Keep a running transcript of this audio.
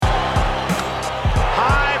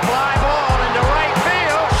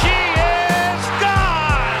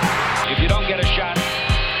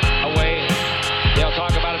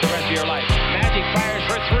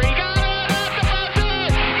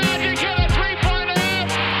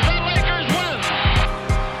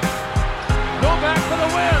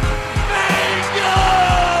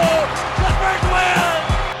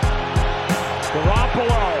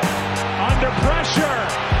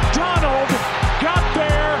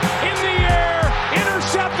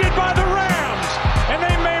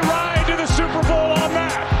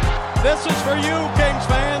This is for you, Kings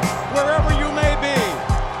fans, wherever you may be.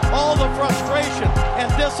 All the frustration and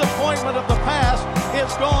disappointment of the past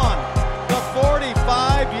is gone. The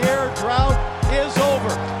 45-year drought is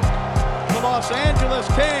over. The Los Angeles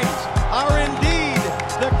Kings are indeed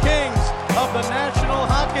the kings of the National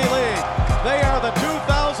Hockey League. They are the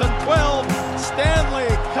 2012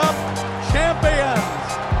 Stanley Cup champions.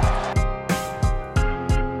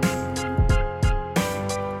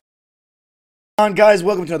 On guys,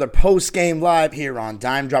 welcome to another post-game live here on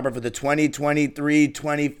Dime Dropper for the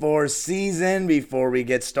 2023-24 season. Before we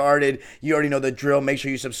get started, you already know the drill. Make sure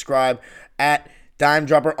you subscribe at Dime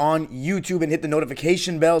Dropper on YouTube and hit the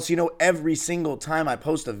notification bell so you know every single time I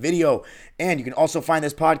post a video. And you can also find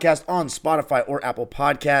this podcast on Spotify or Apple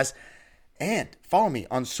Podcasts. And follow me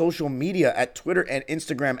on social media at Twitter and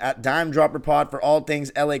Instagram at Dime Dropper Pod for all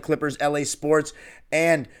things LA Clippers, LA Sports,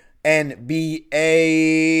 and NBA.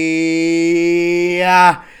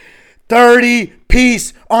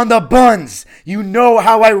 30-piece on the buns. You know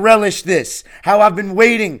how I relish this. How I've been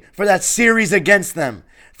waiting for that series against them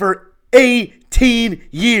for 18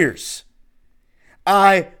 years.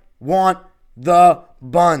 I want the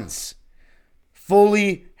buns.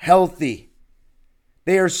 Fully healthy.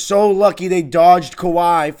 They are so lucky they dodged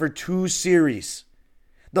Kawhi for 2 series.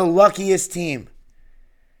 The luckiest team.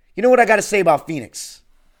 You know what I got to say about Phoenix?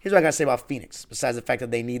 Here's what I got to say about Phoenix, besides the fact that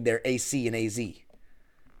they need their AC and AZ.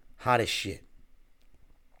 Hot as shit.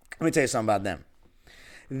 Let me tell you something about them.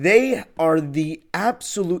 They are the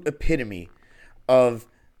absolute epitome of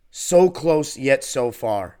so close yet so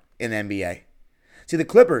far in the NBA. See, the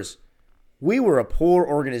Clippers, we were a poor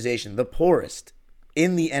organization, the poorest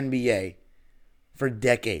in the NBA for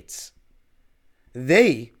decades.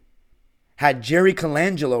 They had Jerry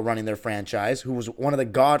Colangelo running their franchise, who was one of the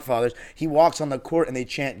godfathers. He walks on the court and they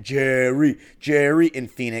chant, Jerry, Jerry in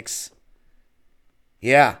Phoenix.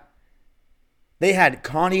 Yeah. They had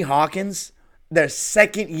Connie Hawkins, their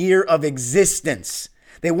second year of existence.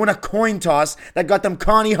 They won a coin toss that got them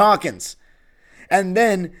Connie Hawkins. And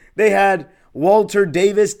then they had Walter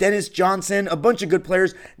Davis, Dennis Johnson, a bunch of good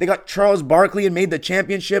players. They got Charles Barkley and made the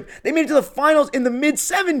championship. They made it to the finals in the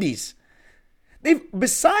mid-70s.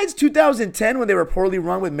 Besides 2010 when they were poorly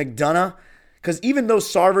run with McDonough, because even though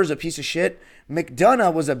Sarver's a piece of shit,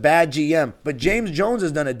 McDonough was a bad GM. But James Jones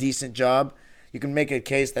has done a decent job. You can make a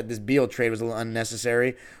case that this Beal trade was a little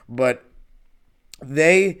unnecessary. But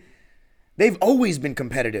they've always been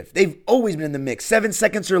competitive. They've always been in the mix. 7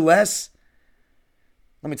 seconds or less.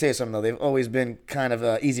 Let me tell you something, though. They've always been kind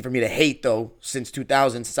of easy for me to hate, though, since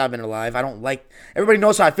 2000, since I've been alive. I don't like... Everybody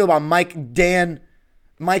knows how I feel about Mike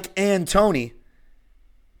and Tony.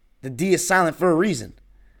 The D is silent for a reason.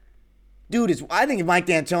 Dude, I think if Mike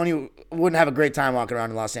D'Antoni wouldn't have a great time walking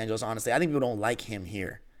around in Los Angeles, honestly. I think people don't like him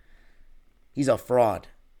here. He's a fraud.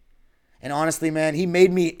 And honestly, man, he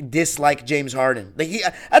made me dislike James Harden.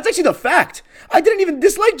 That's actually the fact. I didn't even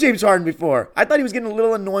dislike James Harden before. I thought he was getting a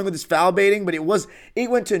little annoying with his foul baiting, but it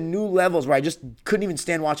went to new levels where I just couldn't even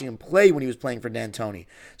stand watching him play when he was playing for D'Antoni.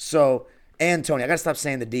 And Tony. I got to stop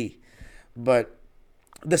saying the D. But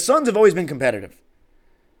the Suns have always been competitive.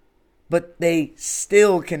 But they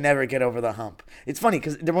still can never get over the hump. It's funny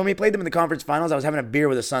because when we played them in the conference finals, I was having a beer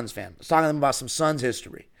with a Suns fan. I was talking to them about some Suns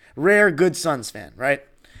history. Rare, good Suns fan, right?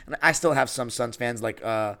 And I still have some Suns fans like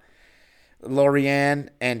Lorianne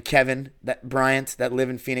and Kevin Bryant that live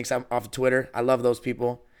in Phoenix off of Twitter. I love those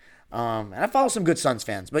people. And I follow some good Suns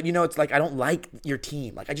fans. But, it's like I don't like your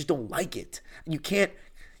team. Like, I just don't like it. You can't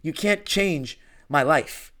change my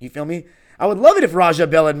life. You feel me? I would love it if Raja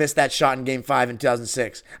Bell had missed that shot in Game 5 in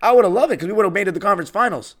 2006. I would have loved it because we would have made it to the conference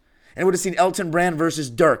finals. And we would have seen Elton Brand versus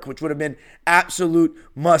Dirk, which would have been absolute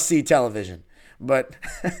must-see television. But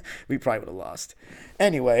we probably would have lost.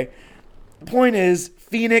 Anyway, the point is,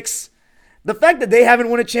 Phoenix, the fact that they haven't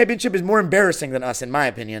won a championship is more embarrassing than us, in my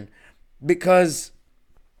opinion. Because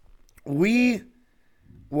we've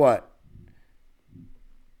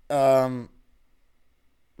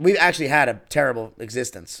actually had a terrible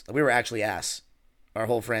existence. We were actually ass our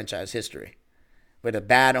whole franchise history. With a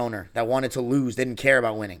bad owner that wanted to lose, didn't care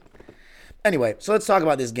about winning. Anyway, so let's talk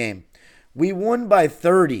about this game. We won by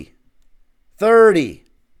 30. 30.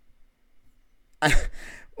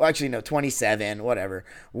 Well, actually, no, 27, whatever.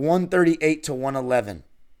 138 to 111.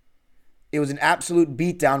 It was an absolute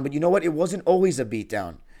beatdown, but you know what? It wasn't always a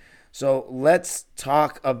beatdown. So let's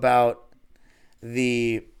talk about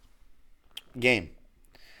the game.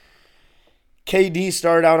 KD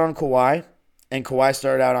started out on Kawhi, and Kawhi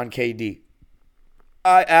started out on KD.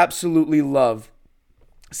 I absolutely love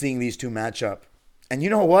seeing these two match up. And you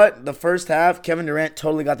know what? The first half, Kevin Durant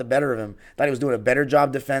totally got the better of him. Thought he was doing a better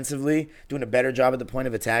job defensively, doing a better job at the point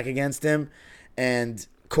of attack against him. And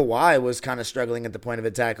Kawhi was kind of struggling at the point of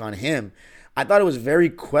attack on him. I thought it was very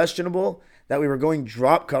questionable that we were going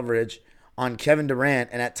drop coverage on Kevin Durant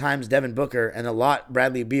and at times Devin Booker and a lot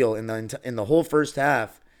Bradley Beal in the whole first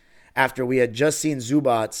half after we had just seen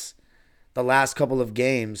Zubats the last couple of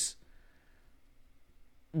games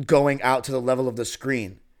going out to the level of the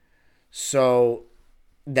screen. So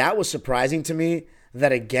that was surprising to me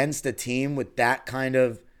that against a team with that kind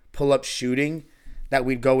of pull-up shooting that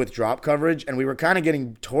we'd go with drop coverage, and we were kind of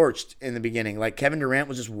getting torched in the beginning. Like Kevin Durant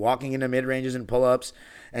was just walking into mid-ranges and pull-ups,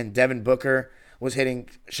 and Devin Booker was hitting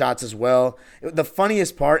shots as well. The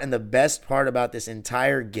funniest part and the best part about this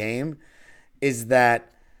entire game is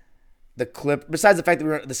that besides the fact that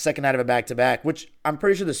we were the second night of a back-to-back, which I'm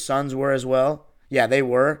pretty sure the Suns were as well. Yeah, they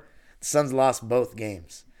were. The Suns lost both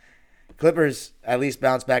games. Clippers at least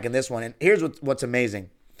bounced back in this one. And here's what's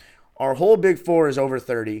amazing. Our whole Big Four is over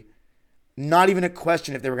 30. Not even a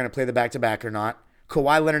question if they were going to play the back-to-back or not.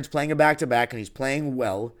 Kawhi Leonard's playing a back-to-back, and he's playing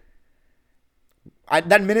well.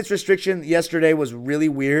 That minutes restriction yesterday was really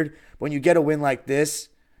weird. When you get a win like this,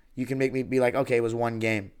 you can make me be like, okay, it was one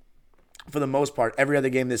game. For the most part, every other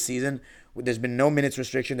game this season, there's been no minutes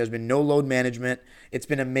restriction. There's been no load management. It's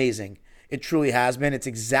been amazing. It truly has been. It's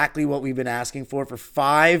exactly what we've been asking for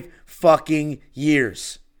 5 fucking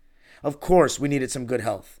years. Of course, we needed some good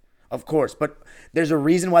health. Of course. But there's a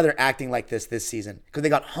reason why they're acting like this season. Because they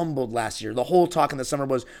got humbled last year. The whole talk in the summer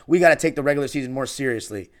was, we got to take the regular season more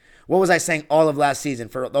seriously. What was I saying all of last season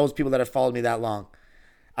for those people that have followed me that long?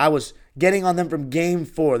 I was getting on them from game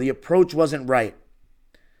 4. The approach wasn't right.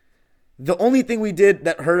 The only thing we did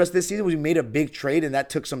that hurt us this season was we made a big trade, and that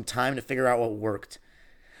took some time to figure out what worked.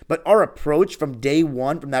 But our approach from day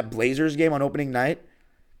one, from that Blazers game on opening night,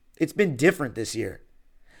 it's been different this year,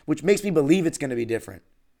 which makes me believe it's going to be different.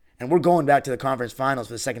 And we're going back to the conference finals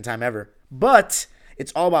for the second time ever. But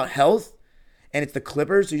it's all about health, and it's the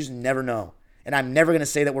Clippers, so you just never know. And I'm never going to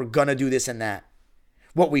say that we're going to do this and that.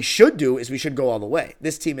 What we should do is we should go all the way.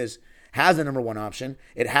 This team has the number 1 option.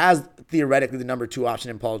 It has theoretically the number 2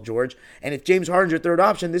 option in Paul George. And if James Harden's your third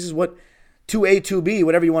option, this is what 2A, 2B,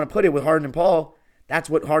 whatever you want to put it with Harden and Paul. That's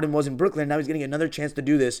what Harden was in Brooklyn. Now he's getting another chance to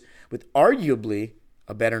do this with arguably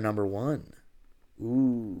a better number 1.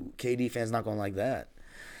 Ooh, KD fans not going to like that.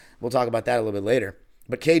 We'll talk about that a little bit later.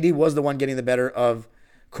 But KD was the one getting the better of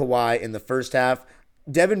Kawhi in the first half.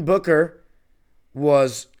 Devin Booker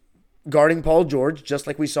was guarding Paul George, just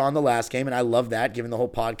like we saw in the last game, and I love that, given the whole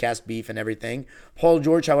podcast beef and everything. Paul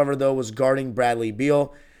George, however, though, was guarding Bradley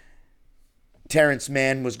Beal. Terrence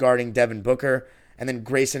Mann was guarding Devin Booker. And then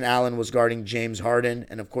Grayson Allen was guarding James Harden.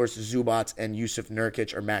 And, of course, Zubats and Yusuf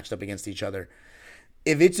Nurkic are matched up against each other.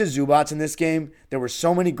 If it's a Zubats in this game, there were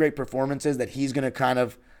so many great performances that he's going to kind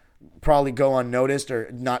of probably go unnoticed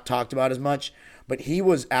or not talked about as much. But he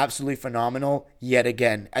was absolutely phenomenal yet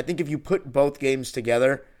again. I think if you put both games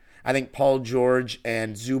together, I think Paul George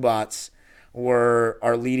and Zubats were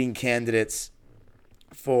our leading candidates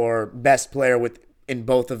for best player in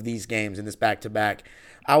both of these games in this back-to-back.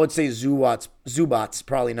 I would say Zubats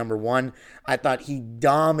probably number 1. I thought he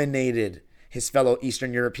dominated his fellow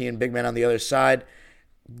Eastern European big man on the other side.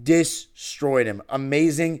 Destroyed him.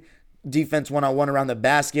 Amazing defense one-on-one around the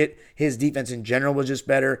basket. His defense in general was just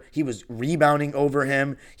better. He was rebounding over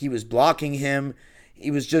him. He was blocking him.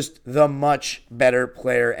 He was just the much better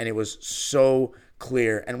player, and it was so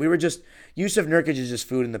clear. And Yusuf Nurkic is just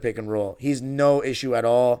food in the pick and roll. He's no issue at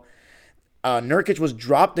all. Nurkic was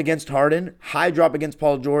dropped against Harden, high drop against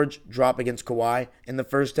Paul George, drop against Kawhi in the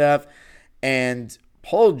first half. And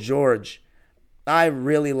Paul George, I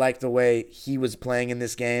really liked the way he was playing in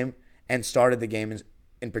this game and started the game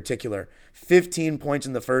in particular. 15 points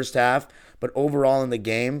in the first half, but overall in the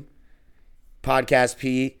game, Podcast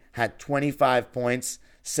P had 25 points,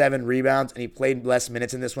 7 rebounds, and he played less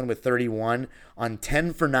minutes in this one with 31 on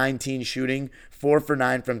 10 for 19 shooting, 4 for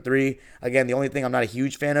 9 from 3. Again, the only thing I'm not a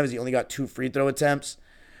huge fan of is he only got 2 free throw attempts.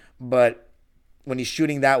 But when he's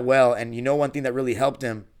shooting that well, and you know one thing that really helped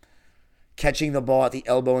him, catching the ball at the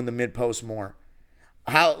elbow in the mid-post more.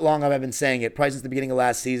 How long have I been saying it? Probably since the beginning of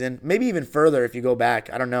last season. Maybe even further if you go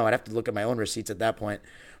back. I don't know. I'd have to look at my own receipts at that point.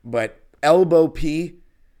 But elbow P,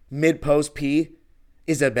 mid-post P,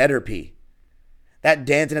 is a better P. That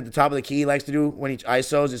dancing at the top of the key he likes to do when he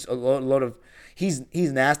ISOs is a load of... He's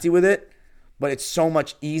nasty with it, but it's so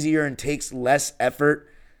much easier and takes less effort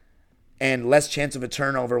and less chance of a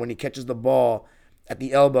turnover when he catches the ball at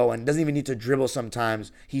the elbow and doesn't even need to dribble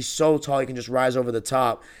sometimes. He's so tall, he can just rise over the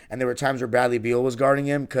top. And there were times where Bradley Beal was guarding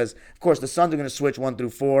him because, of course, the Suns are going to switch 1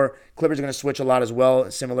 through 4. Clippers are going to switch a lot as well,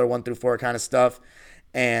 similar 1 through 4 kind of stuff.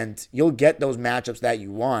 And you'll get those matchups that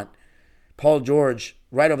you want. Paul George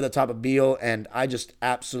right over the top of Beal, and I just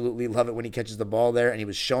absolutely love it when he catches the ball there, and he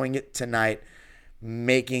was showing it tonight,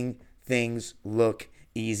 making things look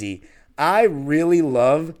easy. I really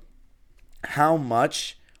love how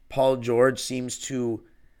much Paul George seems to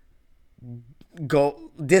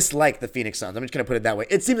dislike the Phoenix Suns. I'm just going to put it that way.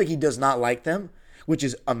 It seems like he does not like them, which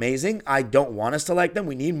is amazing. I don't want us to like them.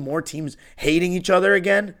 We need more teams hating each other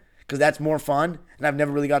again because that's more fun, and I've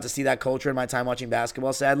never really got to see that culture in my time watching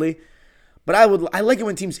basketball, sadly. But I like it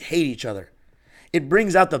when teams hate each other. It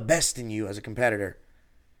brings out the best in you as a competitor.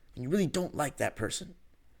 And you really don't like that person.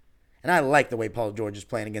 And I like the way Paul George is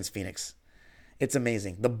playing against Phoenix. It's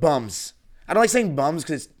amazing. The bums. I don't like saying bums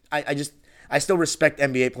because I still respect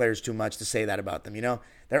NBA players too much to say that about them, you know?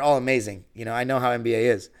 They're all amazing. You know, I know how NBA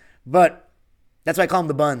is. But that's why I call them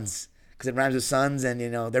the buns. Because it rhymes with sons and, you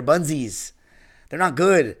know, they're bunsies. They're not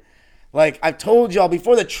good. Like, I've told y'all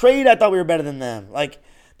before the trade, I thought we were better than them. Like,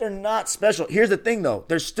 they're not special. Here's the thing, though.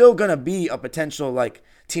 There's still going to be a potential, like,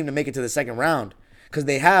 team to make it to the second round because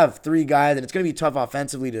they have 3 guys, and it's going to be tough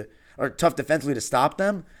tough defensively to stop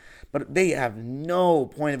them. But they have no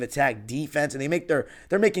point of attack defense, and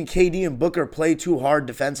they're making KD and Booker play too hard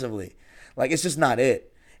defensively. Like, it's just not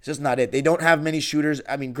it. It's just not it. They don't have many shooters.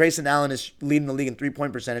 I mean, Grayson Allen is leading the league in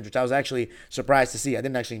 3-point percentage, which I was actually surprised to see. I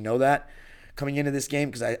didn't actually know that coming into this game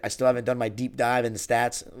because I still haven't done my deep dive in the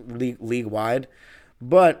stats league-wide.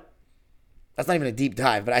 But that's not even a deep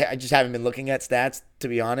dive. But I just haven't been looking at stats, to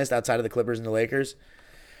be honest, outside of the Clippers and the Lakers.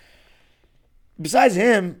 Besides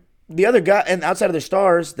him, the other guy, and outside of their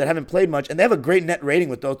stars that haven't played much, and they have a great net rating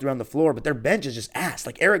with those 3 on the floor, but their bench is just ass.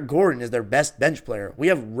 Like, Eric Gordon is their best bench player. We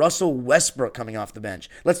have Russell Westbrook coming off the bench.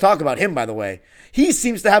 Let's talk about him, by the way. He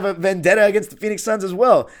seems to have a vendetta against the Phoenix Suns as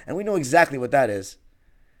well, and we know exactly what that is.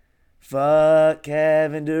 Fuck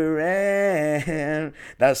Kevin Durant.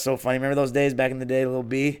 That was so funny. Remember those days back in the day, Lil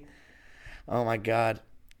B? Oh, my God.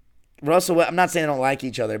 Russell, I'm not saying they don't like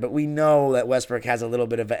each other, but we know that Westbrook has a little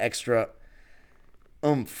bit of an extra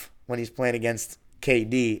oomph when he's playing against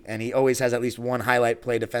KD, and he always has at least one highlight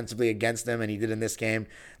play defensively against him, and he did in this game,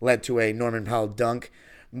 led to a Norman Powell dunk,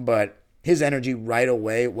 but his energy right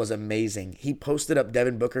away was amazing. He posted up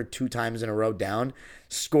Devin Booker 2 times in a row down,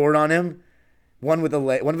 scored on him, one with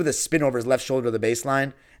a spin over his left shoulder to the baseline,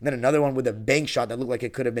 and then another one with a bank shot that looked like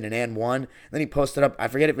it could have been an and one. And then he posted up, I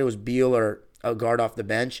forget if it was Beal or a guard off the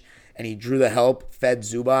bench, and he drew the help, fed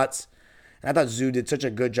Zubats. And I thought Zoo did such a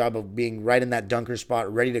good job of being right in that dunker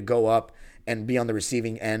spot, ready to go up and be on the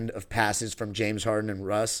receiving end of passes from James Harden and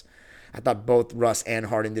Russ. I thought both Russ and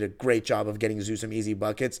Harden did a great job of getting Zoo some easy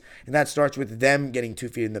buckets. And that starts with them getting 2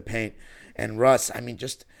 feet in the paint. And Russ, I mean,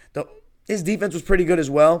 his defense was pretty good as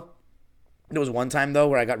well. There was one time, though,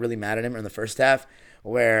 where I got really mad at him in the first half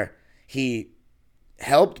where he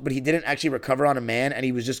helped, but he didn't actually recover on a man, and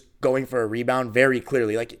he was just going for a rebound very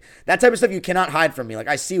clearly. Like, that type of stuff you cannot hide from me. Like,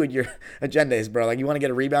 I see what your agenda is, bro. Like, you want to get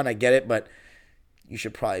a rebound, I get it, but you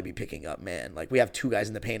should probably be picking up, man. Like, we have 2 guys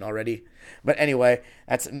in the paint already. But anyway,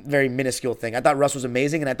 that's a very minuscule thing. I thought Russ was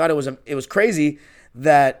amazing, and I thought it was crazy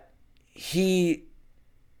that he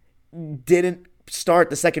didn't start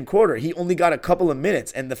the second quarter. He only got a couple of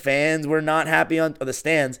minutes, and the fans were not happy or the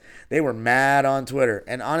stands. They were mad on Twitter.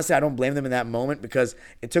 And honestly, I don't blame them in that moment because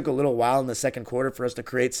it took a little while in the second quarter for us to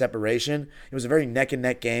create separation. It was a very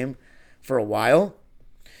neck-and-neck game for a while.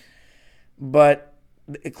 But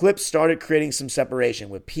the Eclipse started creating some separation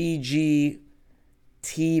with PG,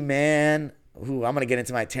 T-Man. Ooh, I'm going to get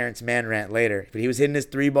into my Terrence Mann rant later. But he was hitting his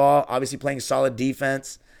 3-ball, obviously playing solid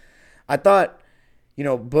defense. I thought,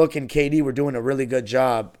 Book and KD were doing a really good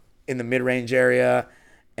job in the mid-range area.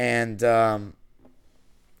 And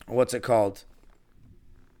what's it called?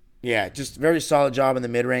 Yeah, just very solid job in the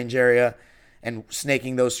mid-range area and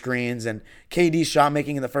snaking those screens. And KD's shot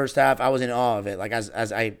making in the first half, I was in awe of it. Like, as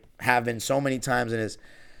I have been so many times in his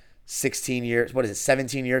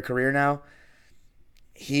 17-year career now.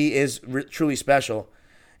 He is truly special.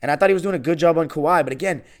 And I thought he was doing a good job on Kawhi. But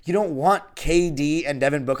again, you don't want KD and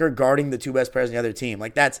Devin Booker guarding the 2 best players on the other team.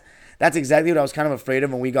 Like, that's exactly what I was kind of afraid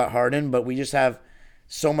of when we got Harden. But we just have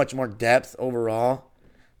so much more depth overall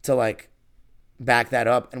to, back that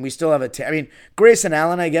up. And we still have Grayson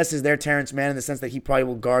Allen, I guess, is their Terrence Mann in the sense that he probably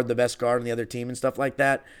will guard the best guard on the other team and stuff like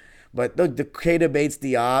that. But the Keita Bates,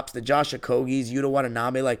 the Ops, the Josh Okogis, Yuta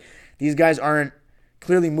Watanabe, these guys aren't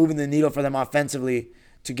clearly moving the needle for them offensively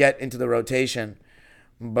to get into the rotation.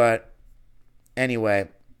 But anyway,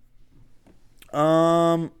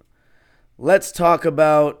 Let's talk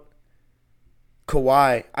about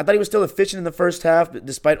Kawhi. I thought he was still efficient in the first half, but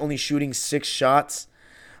despite only shooting 6 shots.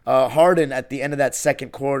 Harden, at the end of that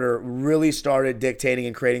second quarter, really started dictating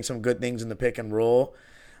and creating some good things in the pick and roll.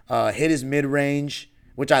 Hit his mid-range,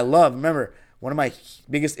 which I love. Remember, one of my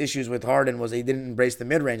biggest issues with Harden was he didn't embrace the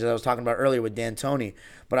mid-range, as I was talking about earlier with D'Antoni.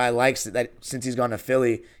 But I like that since he's gone to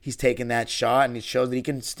Philly, he's taken that shot, and it shows that he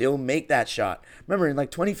can still make that shot. Remember, in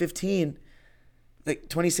 2015,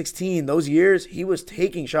 2016, those years, he was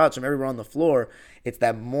taking shots from everywhere on the floor. It's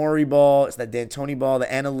that Morey ball, it's that D'Antoni ball, the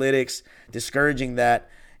analytics, discouraging that.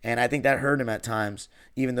 And I think that hurt him at times,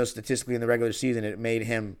 even though statistically in the regular season it made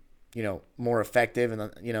him, more effective.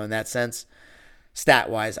 And in that sense,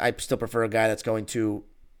 stat-wise, I still prefer a guy that's going to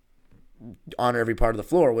honor every part of the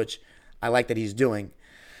floor, which I like that he's doing.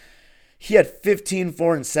 He had 15,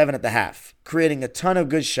 4, and 7 at the half, creating a ton of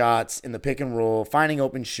good shots in the pick and roll, finding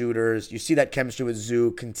open shooters. You see that chemistry with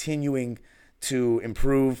Zoo continuing to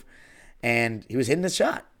improve, and he was hitting the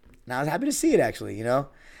shot. And I was happy to see it, actually,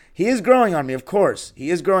 He is growing on me, of course.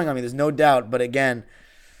 He is growing on me, there's no doubt. But again,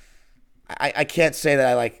 I can't say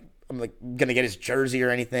that I'm going to get his jersey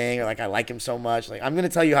or anything, or I like him so much. I'm going to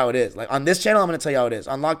tell you how it is. On this channel, I'm going to tell you how it is.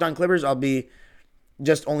 On Locked On Clippers, I'll be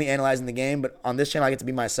just only analyzing the game. But on this channel, I get to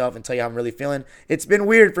be myself and tell you how I'm really feeling. It's been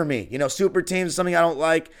weird for me. Super teams is something I don't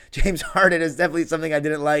like. James Harden is definitely something I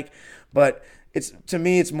didn't like. But to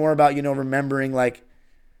me, it's more about, remembering,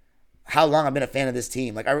 how long I've been a fan of this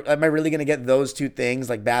team. Am I really going to get those two things,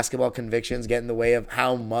 basketball convictions, get in the way of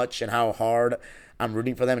how much and how hard I'm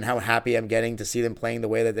rooting for them and how happy I'm getting to see them playing the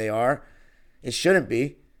way that they are? It shouldn't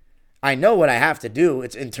be. I know what I have to do.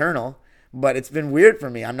 It's internal, but it's been weird for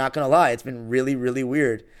me. I'm not going to lie. It's been really, really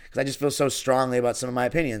weird because I just feel so strongly about some of my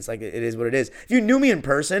opinions. It is what it is. If you knew me in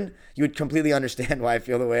person, you would completely understand why I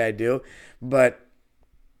feel the way I do, but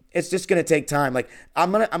it's just going to take time.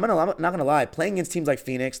 I'm not going to lie. Playing against teams like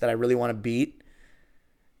Phoenix that I really want to beat,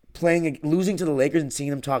 losing to the Lakers and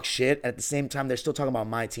seeing them talk shit, and at the same time, they're still talking about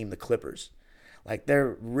my team, the Clippers.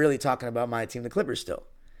 They're really talking about my team, the Clippers still,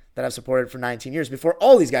 that I've supported for 19 years before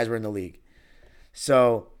all these guys were in the league.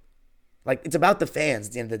 So, it's about the fans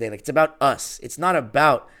at the end of the day. It's about us. It's not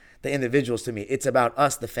about the individuals to me. It's about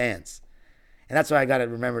us, the fans. And that's why I got to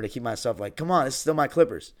remember to keep myself come on, this is still my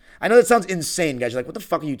Clippers. I know that sounds insane, guys. You're what the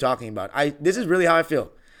fuck are you talking about? This is really how I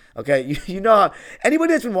feel. Okay? You know how,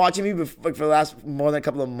 anybody that's been watching me for the last more than a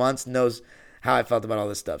couple of months knows how I felt about all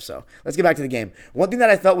this stuff. So let's get back to the game. One thing that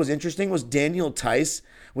I thought was interesting was Daniel Tice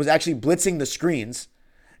was actually blitzing the screens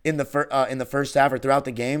in the first half or throughout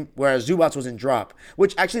the game, whereas Zubac was in drop,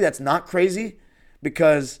 which actually that's not crazy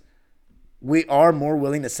because we are more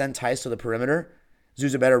willing to send Tice to the perimeter.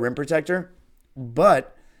 Zoo's a better rim protector.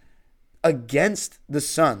 But against the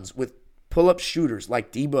Suns with pull-up shooters like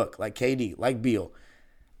D-Book, like KD, like Beal,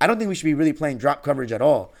 I don't think we should be really playing drop coverage at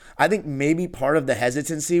all. I think maybe part of the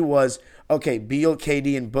hesitancy was, okay, Beal,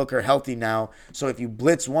 KD, and Book are healthy now, so if you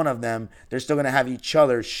blitz one of them, they're still going to have each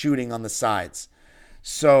other shooting on the sides.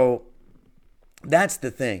 So that's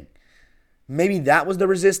the thing. Maybe that was the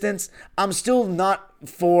resistance. I'm still not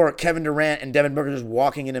for Kevin Durant and Devin Booker just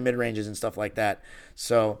walking into mid-ranges and stuff like that.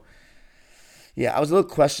 So yeah, I was a little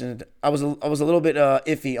questioned. I was a little bit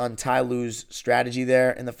iffy on Ty Lue's strategy there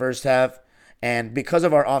in the first half. And because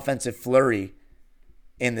of our offensive flurry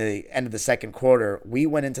in the end of the second quarter, we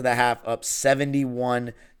went into the half up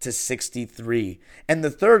 71-63. And the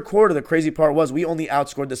third quarter, the crazy part was we only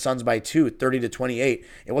outscored the Suns by 2, 30-28.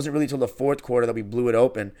 It wasn't really until the fourth quarter that we blew it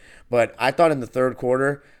open. But I thought in the third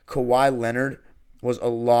quarter, Kawhi Leonard was a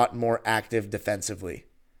lot more active defensively.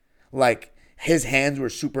 His hands were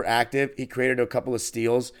super active. He created a couple of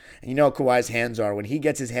steals. And you know how Kawhi's hands are. When he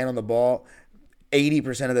gets his hand on the ball,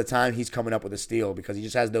 80% of the time he's coming up with a steal because he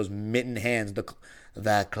just has those mitten hands.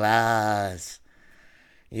 The class.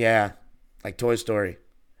 Yeah, like Toy Story.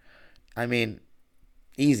 I mean,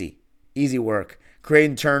 easy. Easy work.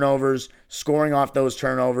 Creating turnovers, scoring off those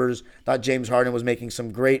turnovers. Thought James Harden was making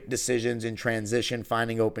some great decisions in transition,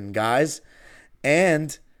 finding open guys.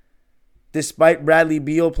 And despite Bradley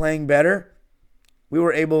Beal playing better, we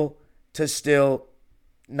were able to still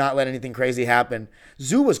not let anything crazy happen.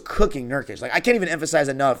 Zoo was cooking Nurkic. I can't even emphasize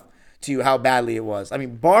enough to you how badly it was. I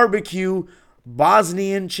mean, barbecue,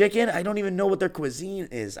 Bosnian chicken. I don't even know what their cuisine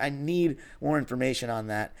is. I need more information on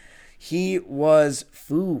that. He was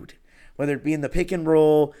food. Whether it be in the pick and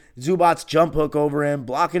roll, Zubac's jump hook over him,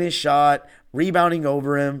 blocking his shot, rebounding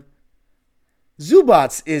over him.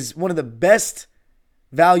 Zubac is one of the best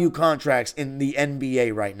value contracts in the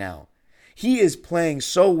NBA right now. He is playing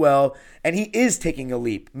so well, and he is taking a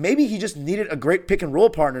leap. Maybe he just needed a great pick and roll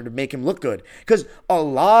partner to make him look good. Because a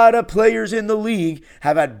lot of players in the league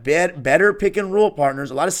have had better pick and roll partners.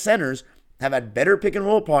 A lot of centers have had better pick and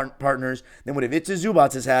roll partners than what Ivica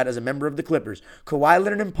Zubac has had as a member of the Clippers. Kawhi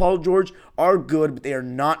Leonard and Paul George are good, but they are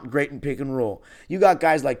not great in pick and roll. You got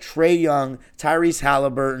guys like Trae Young, Tyrese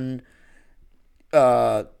Halliburton,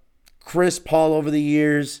 Chris Paul over the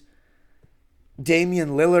years,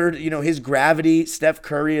 Damian Lillard, his gravity, Steph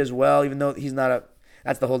Curry as well, even though he's not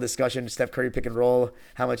that's the whole discussion, Steph Curry pick and roll,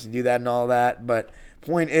 how much to do that and all that. But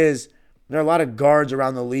point is, there are a lot of guards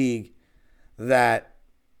around the league that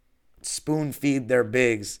spoon feed their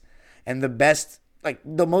bigs. And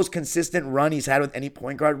the most consistent run he's had with any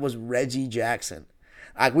point guard was Reggie Jackson.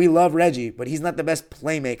 We love Reggie, but he's not the best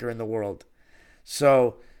playmaker in the world.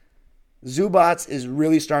 So Zubac is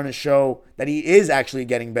really starting to show that he is actually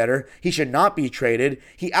getting better. He should not be traded.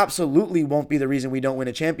 He absolutely won't be the reason we don't win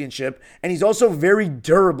a championship. And he's also very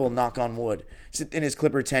durable, knock on wood, in his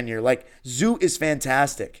Clipper tenure. Zoo is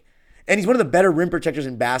fantastic. And he's one of the better rim protectors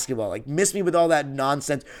in basketball. Miss me with all that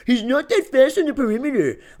nonsense. He's not that fast on the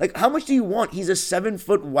perimeter. How much do you want? He's a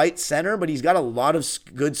 7-foot white center, but he's got a lot of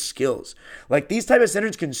good skills. These type of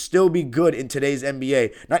centers can still be good in today's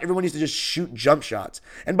NBA. Not everyone needs to just shoot jump shots.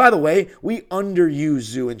 And by the way, we underuse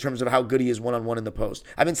Zoo in terms of how good he is one-on-one in the post.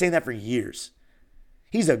 I've been saying that for years.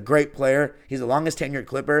 He's a great player. He's the longest tenured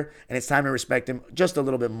Clipper, and it's time to respect him just a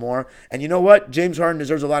little bit more. And you know what? James Harden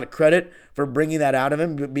deserves a lot of credit for bringing that out of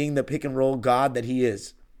him, being the pick and roll god that he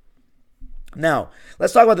is. Now,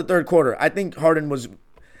 let's talk about the third quarter. I think Harden was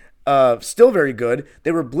still very good.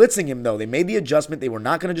 They were blitzing him, though. They made the adjustment. They were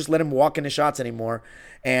not going to just let him walk into shots anymore.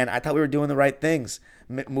 And I thought we were doing the right things.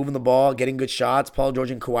 Moving the ball, getting good shots. Paul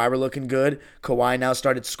George and Kawhi were looking good. Kawhi now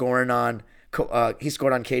started scoring on he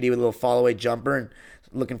scored on KD with a little fall-away jumper and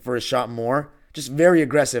looking for his shot more. Just very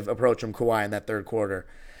aggressive approach from Kawhi in that third quarter.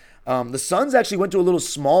 The Suns actually went to a little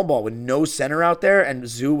small ball with no center out there, and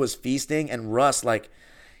Zoo was feasting, and Russ,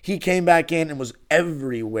 he came back in and was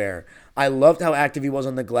everywhere. I loved how active he was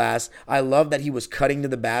on the glass. I loved that he was cutting to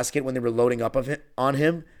the basket when they were loading up on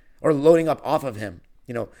him, or loading up off of him.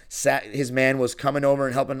 His man was coming over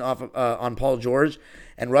and helping off on Paul George,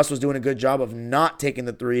 and Russ was doing a good job of not taking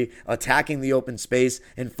the three, attacking the open space,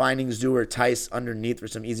 and finding Zoo or Tice underneath for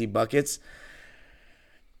some easy buckets.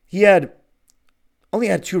 He only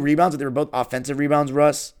had 2 rebounds, but they were both offensive rebounds,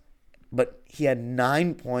 Russ. But he had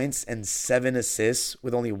 9 points and 7 assists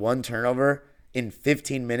with only 1 turnover in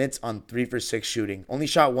 15 minutes on 3 for 6 shooting. Only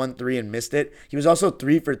shot 1 3 and missed it. He was also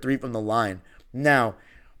 3 for 3 from the line. Now,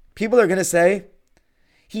 people are going to say,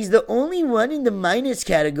 he's the only one in the minus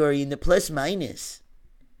category in the plus minus.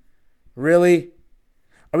 Really?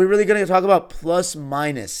 Are we really going to talk about plus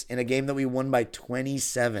minus in a game that we won by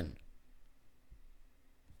 27?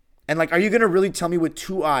 And are you going to really tell me with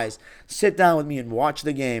 2 eyes, sit down with me and watch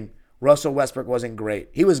the game, Russell Westbrook wasn't great?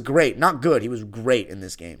 He was great. Not good. He was great in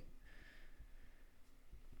this game.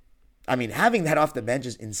 I mean, having that off the bench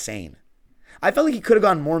is insane. I felt like he could have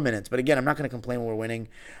gotten more minutes, but again, I'm not going to complain when we're winning.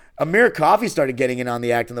 Amir Coffey started getting in on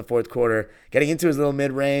the act in the fourth quarter, getting into his little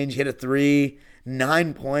mid-range, hit a 3,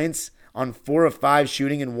 9 points on 4 of 5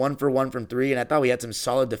 shooting and 1 for 1 from 3. And I thought we had some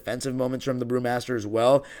solid defensive moments from the Brewmaster as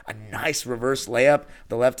well. A nice reverse layup,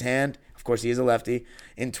 the left hand. Of course, he is a lefty.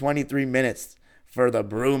 In 23 minutes for the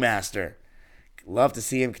Brewmaster. Love to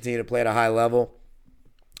see him continue to play at a high level.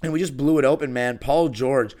 And we just blew it open, man. Paul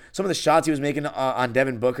George, some of the shots he was making on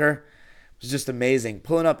Devin Booker was just amazing.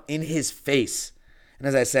 Pulling up in his face. And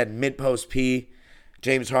as I said, mid-post P,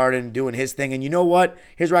 James Harden doing his thing. And you know what?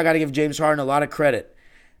 Here's where I got to give James Harden a lot of credit.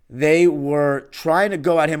 They were trying to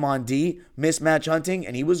go at him on D, mismatch hunting,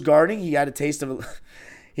 and he was guarding. He had a taste of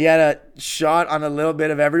he had a shot on a little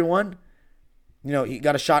bit of everyone. He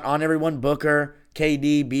got a shot on everyone, Booker,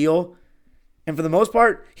 KD, Beal. And for the most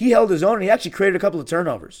part, he held his own, and he actually created a couple of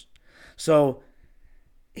turnovers. So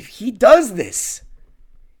if he does this,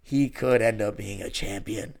 he could end up being a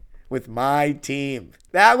champion with my team.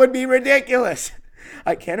 That would be ridiculous.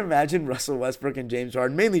 I can't imagine Russell Westbrook and James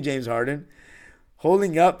Harden, mainly James Harden,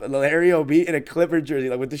 holding up Larry O.B. in a Clipper jersey,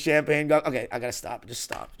 with the champagne. Okay, I gotta stop. Just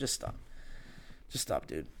stop,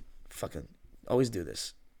 dude. Fucking always do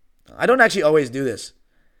this. I don't actually always do this.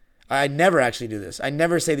 I never actually do this. I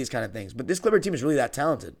never say these kind of things. But this Clipper team is really that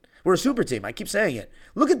talented. We're a super team. I keep saying it.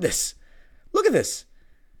 Look at this.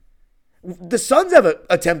 The Suns have an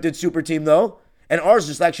attempted super team, though, and ours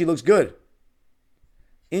just actually looks good.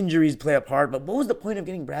 Injuries play a part, but what was the point of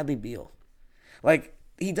getting Bradley Beal?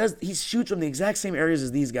 He shoots from the exact same areas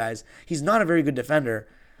as these guys. He's not a very good defender.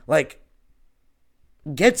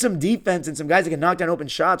 Get some defense and some guys that can knock down open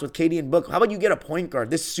shots with KD and Book. How about you get a point guard?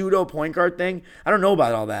 This pseudo point guard thing, I don't know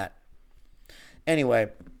about all that. Anyway,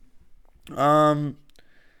 is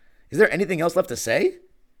there anything else left to say?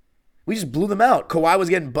 We just blew them out. Kawhi was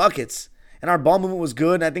getting buckets, and our ball movement was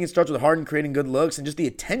good, and I think it starts with Harden creating good looks and just the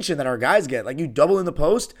attention that our guys get. Like, you double in the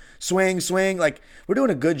post, swing. Like, we're doing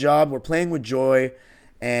a good job. We're playing with joy,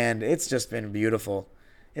 and it's just been beautiful.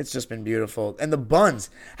 It's just been beautiful. And the Buns,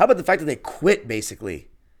 how about the fact that they quit, basically?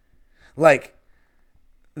 Like,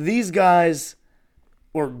 these guys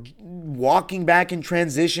were walking back in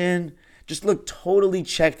transition, just look totally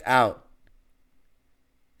checked out.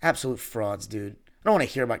 Absolute frauds, dude. I don't want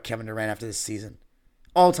to hear about Kevin Durant after this season.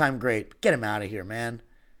 All-time great. Get him out of here, man.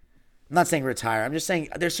 I'm not saying retire. I'm just saying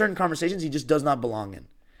there's certain conversations he just does not belong in.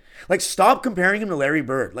 Like, stop comparing him to Larry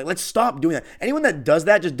Bird. Like, let's stop doing that. Anyone that does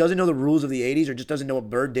that just doesn't know the rules of the 80s or just doesn't know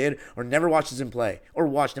what Bird did or never watches him play or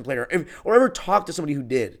watched him play or ever talked to somebody who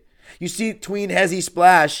did. You see Tween Hezzy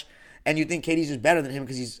splash and you think KD's just better than him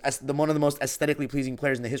because he's one of the most aesthetically pleasing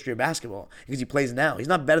players in the history of basketball because he plays now. He's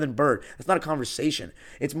not better than Bird. That's not a conversation.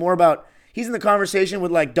 It's more about he's in the conversation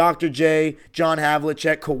with like Dr. J, John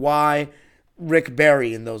Havlicek, Kawhi, Rick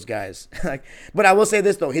Barry, and those guys. But I will say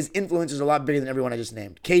this, though. His influence is a lot bigger than everyone I just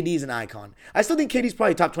named. KD's an icon. I still think KD's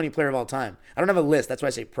probably top 20 player of all time. I don't have a list. That's why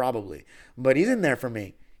I say probably. But he's in there for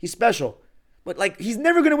me. He's special. But, like, he's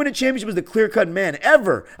never going to win a championship as the clear-cut man,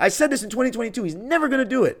 ever. I said this in 2022. He's never going to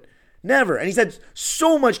do it. Never. And he's had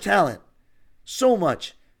so much talent. So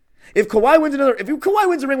much. If Kawhi wins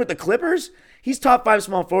a ring with the Clippers, he's top 5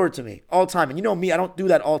 small forward to me all time. And you know me, I don't do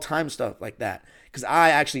that all-time stuff like that. Because I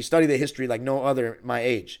actually study the history like no other my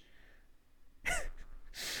age.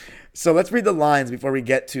 So let's read the lines before we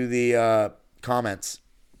get to the comments.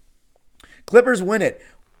 Clippers win it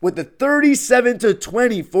with the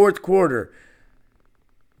 37-20 fourth quarter.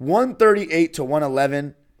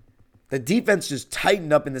 138-111. The defense just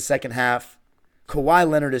tightened up in the second half. Kawhi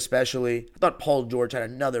Leonard especially. I thought Paul George had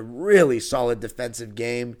another really solid defensive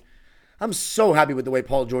game. I'm so happy with the way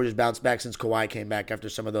Paul George has bounced back since Kawhi came back after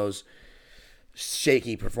some of those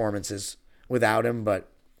shaky performances without him.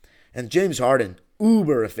 And James Harden,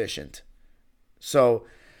 uber efficient. So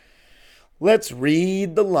let's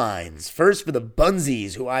read the lines. First for the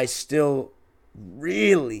Bunsies, who I still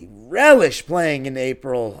really relish playing in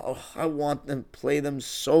April. Oh, I want them to play them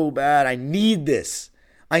so bad. I need this,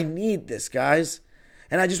 guys.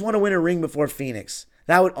 And I just want to win a ring before Phoenix.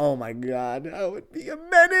 Oh my God, that would be a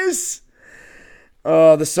menace.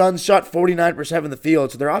 The Suns shot 49% from the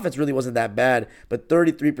field, so their offense really wasn't that bad, but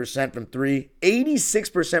 33% from 3,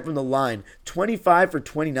 86% from the line, 25 for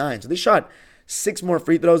 29. So they shot 6 more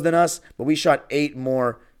free throws than us, but we shot 8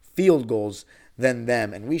 more field goals than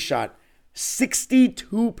them, and we shot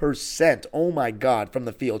 62%, oh my God, from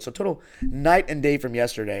the field. So total night and day from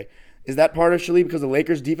yesterday. Is that partially because the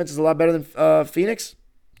Lakers' defense is a lot better than Phoenix?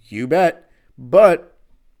 You bet. But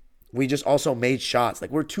we just also made shots.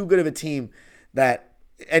 Like, we're too good of a team that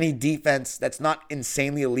any defense that's not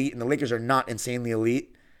insanely elite, and the Lakers are not insanely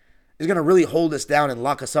elite, is going to really hold us down and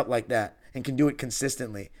lock us up like that and can do it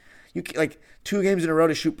consistently. Like 2 games in a row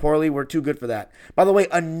to shoot poorly, we're too good for that. By the way,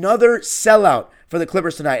 another sellout for the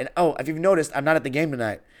Clippers tonight. And if you've noticed, I'm not at the game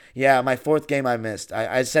tonight. Yeah, my 4th game I missed.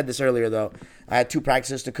 I said this earlier, though. I had 2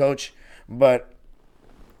 practices to coach. But,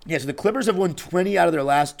 yeah, so the Clippers have won 20 out of their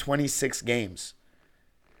last 26 games.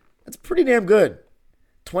 That's pretty damn good.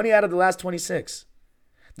 20 out of the last 26.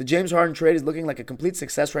 The James Harden trade is looking like a complete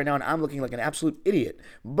success right now, and I'm looking like an absolute idiot.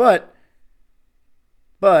 But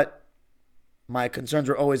my concerns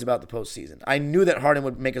were always about the postseason. I knew that Harden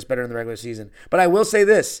would make us better in the regular season. But I will say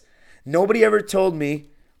this. Nobody ever told me,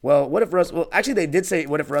 what if Russ... Well, actually, they did say,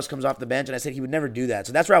 what if Russ comes off the bench? And I said he would never do that.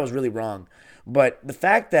 So that's where I was really wrong. But the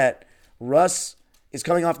fact that Russ is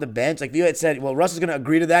coming off the bench, like if you had said, Russ is going to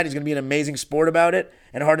agree to that, he's going to be an amazing sport about it,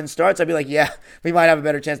 and Harden starts, I'd be like, yeah, we might have a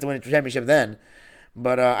better chance to win a championship then.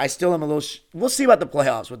 But I still am a little... we'll see about the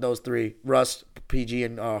playoffs with those 3, Russ, PG,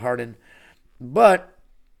 and Harden. But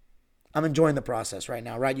I'm enjoying the process right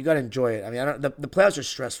now, right? You got to enjoy it. I mean, the playoffs are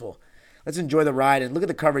stressful. Let's enjoy the ride, and look at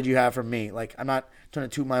the coverage you have from me. Like, I'm not trying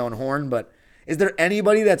to toot my own horn, but is there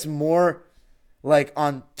anybody that's more, like,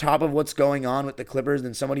 on top of what's going on with the Clippers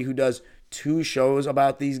than somebody who does 2 shows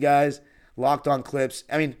about these guys, Locked On Clips?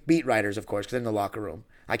 I mean, beat writers, of course, because they're in the locker room.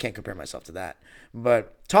 I can't compare myself to that.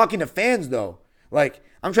 But talking to fans, though, like,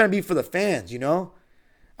 I'm trying to be for the fans, you know?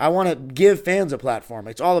 I want to give fans a platform.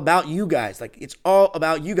 It's all about you guys. Like, it's all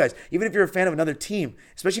about you guys. Even if you're a fan of another team,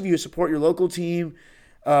 especially if you support your local team,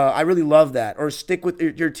 I really love that. Or stick with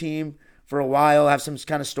your team for a while, have some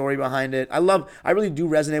kind of story behind it. I really do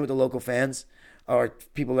resonate with the local fans. or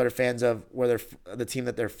people that are fans of where they're the team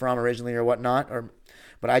that they're from originally or whatnot.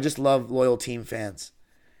 But I just love loyal team fans,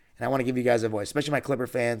 and I want to give you guys a voice, especially my Clipper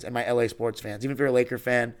fans and my LA sports fans. Even if you're a Laker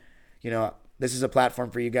fan, this is a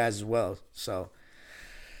platform for you guys as well. So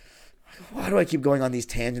why do I keep going on these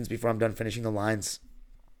tangents before I'm done finishing the lines?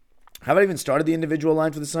 Have I even started the individual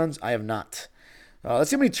line for the Suns? I have not. Let's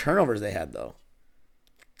see how many turnovers they had, though.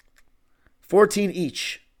 14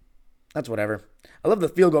 each. That's whatever. I love the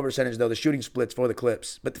field goal percentage, though, the shooting splits for the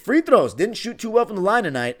Clips. But the free throws didn't shoot too well from the line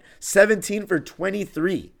tonight. 17 for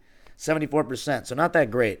 23. 74%. So not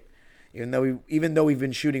that great. Even though we've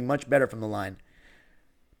been shooting much better from the line.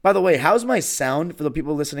 By the way, how's my sound for the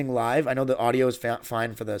people listening live? I know the audio is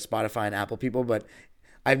fine for the Spotify and Apple people, but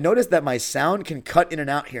I've noticed that my sound can cut in and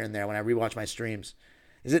out here and there when I rewatch my streams.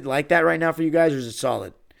 Is it like that right now for you guys, or is it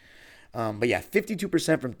solid? But yeah,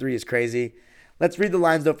 52% from 3 is crazy. Let's read the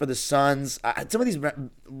lines, though, for the Suns. Some of these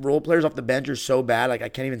role players off the bench are so bad, like I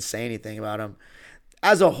can't even say anything about them.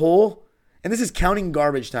 As a whole, and this is counting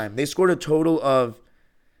garbage time, they scored a total of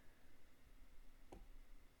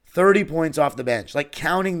 30 points off the bench, like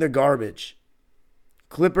counting the garbage.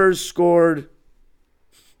 Clippers scored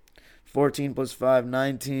 14 plus 5,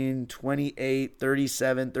 19, 28,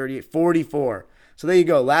 37, 38, 44. So there you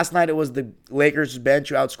go. Last night it was the Lakers bench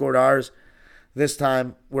who outscored ours. This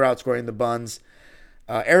time we're outscoring the Buns.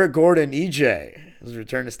 Eric Gordon, EJ, his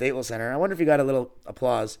return to Staples Center. I wonder if he got a little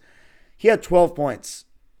applause. He had 12 points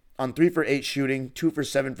on 3 for 8 shooting, 2 for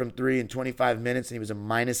 7 from 3 in 25 minutes, and he was a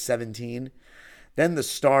minus 17. Then the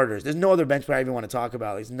starters. There's no other bench player I even want to talk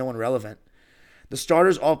about. There's no one relevant. The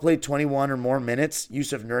starters all played 21 or more minutes.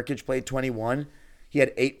 Yusuf Nurkic played 21. He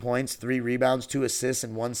had 8 points, 3 rebounds, 2 assists,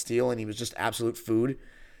 and 1 steal, and he was just absolute food.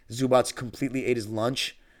 Zubats completely ate his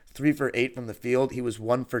lunch. 3 for 8 from the field. He was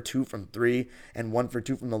 1 for 2 from 3 and 1 for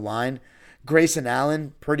 2 from the line. Grayson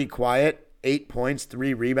Allen, pretty quiet. 8 points,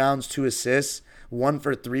 3 rebounds, 2 assists, 1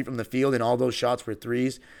 for 3 from the field, and all those shots were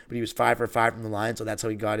threes. But he was 5 for 5 from the line, so that's how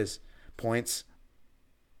he got his points.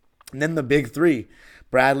 And then the big 3,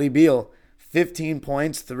 Bradley Beal, 15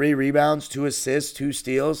 points, 3 rebounds, 2 assists, 2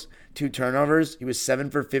 steals, 2 turnovers. He was 7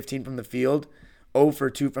 for 15 from the field, 0 for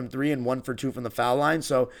 2 from 3, and 1 for 2 from the foul line.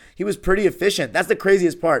 So he was pretty efficient. That's the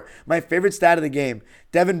craziest part. My favorite stat of the game,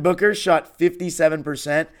 Devin Booker shot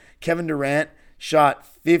 57%, Kevin Durant shot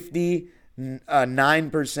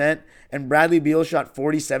 59%, and Bradley Beal shot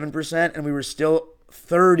 47%, and we were still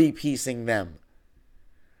 30-piecing them.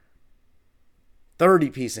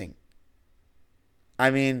 30-piecing. I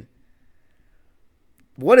mean,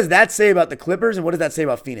 what does that say about the Clippers, and what does that say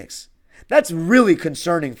about Phoenix? That's really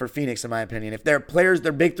concerning for Phoenix, in my opinion. If their players,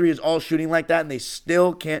 their big 3 is all shooting like that, and they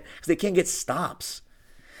still can't, because they can't get stops.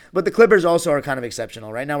 But the Clippers also are kind of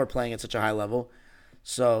exceptional. Right now we're playing at such a high level.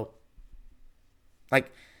 So,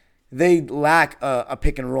 they lack a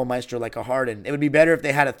pick and roll maestro like a Harden. It would be better if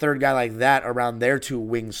they had a third guy like that around their 2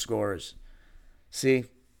 wing scorers. See?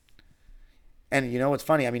 And you know what's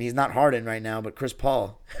funny? I mean, he's not Harden right now, but Chris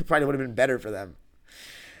Paul probably would have been better for them.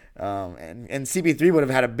 And CP3 would have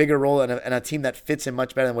had a bigger role and a team that fits him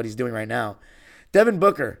much better than what he's doing right now. Devin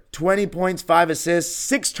Booker, 20 points, 5 assists,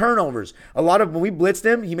 6 turnovers. When we blitzed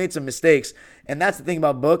him, he made some mistakes. And that's the thing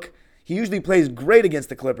about Book. He usually plays great against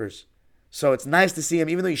the Clippers. So it's nice to see him,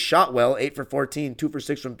 even though he shot well, 8 for 14, 2 for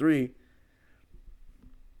 6 from 3.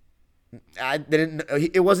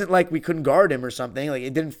 It wasn't like we couldn't guard him or something. Like,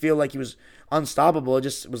 it didn't feel like he was unstoppable. It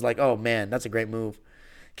just was like, oh man, that's a great move.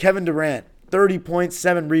 Kevin Durant, 30 points,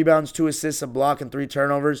 7 rebounds, 2 assists, a block, and 3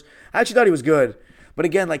 turnovers. I actually thought he was good. But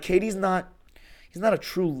again, like, KD's not a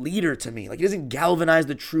true leader to me. Like, he doesn't galvanize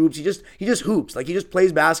the troops. He just hoops. Like, he just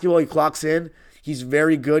plays basketball. He clocks in. He's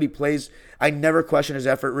very good. He plays. I never question his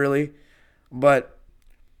effort, really. But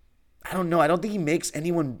I don't know. I don't think he makes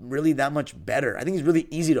anyone really that much better. I think he's really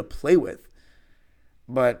easy to play with.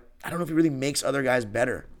 But I don't know if he really makes other guys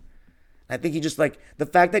better. I think he just, like, the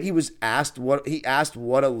fact that he asked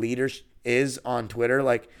what a leader is on Twitter.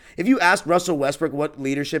 Like, if you asked Russell Westbrook what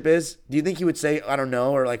leadership is, do you think he would say, I don't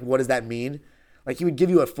know, or like, what does that mean? Like, he would give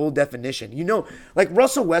you a full definition. You know, like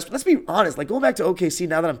Russell Westbrook, let's be honest, like going back to OKC,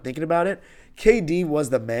 now that I'm thinking about it, KD was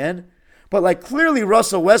the man. But, like, clearly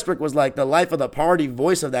Russell Westbrook was, like, the life of the party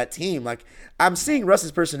voice of that team. Like, I'm seeing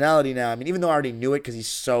Russ's personality now. I mean, even though I already knew it because he's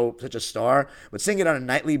such a star, but seeing it on a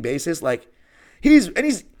nightly basis, like,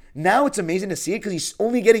 now it's amazing to see it because he's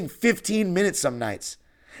only getting 15 minutes some nights.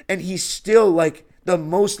 And he's still, like, the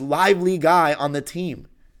most lively guy on the team.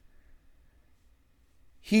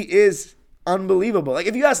 He is unbelievable. Like,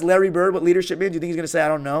 if you ask Larry Bird what leadership means, do you think he's going to say, I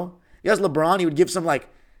don't know? If you ask LeBron, he would give some, like,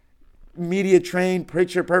 media trained,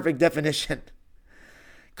 picture perfect definition.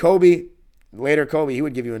 Kobe, he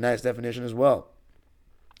would give you a nice definition as well.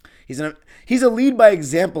 He's a lead by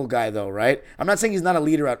example guy, though, right? I'm not saying he's not a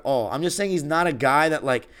leader at all. I'm just saying he's not a guy that,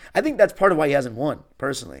 like, I think that's part of why he hasn't won,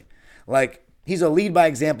 personally. Like, he's a lead by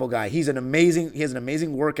example guy. He has an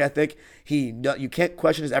amazing work ethic. You can't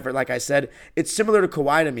question his effort, like I said. It's similar to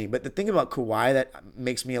Kawhi to me, but the thing about Kawhi that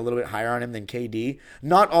makes me a little bit higher on him than KD,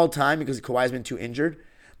 not all time because Kawhi's been too injured,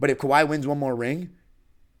 but if Kawhi wins one more ring,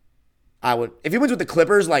 I would. If he wins with the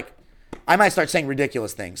Clippers, like, I might start saying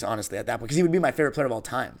ridiculous things, honestly, at that point, because he would be my favorite player of all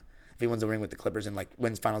time if he wins the ring with the Clippers and, like,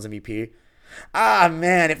 wins Finals MVP. Ah,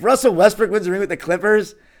 man, if Russell Westbrook wins the ring with the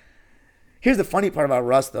Clippers, here's the funny part about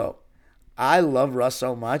Russ, though. I love Russ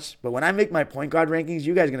so much, but when I make my point guard rankings,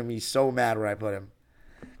 you guys are going to be so mad where I put him.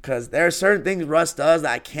 Because there are certain things Russ does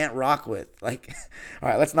that I can't rock with. Like, all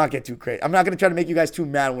right, let's not get too crazy. I'm not going to try to make you guys too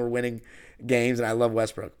mad when we're winning games, and I love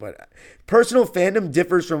Westbrook. But personal fandom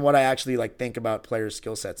differs from what I actually like think about players'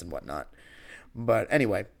 skill sets and whatnot. But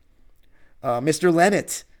anyway, Mr.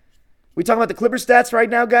 Lennett. We talking about the Clipper stats right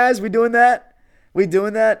now, guys? We doing that?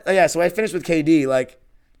 Oh, yeah, so I finished with KD. Like,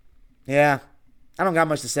 yeah, I don't got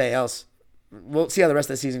much to say else. We'll see how the rest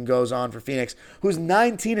of the season goes on for Phoenix, who's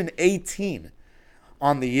 19-18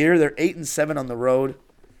 on the year. They're 8-7 on the road.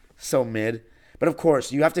 So mid. But of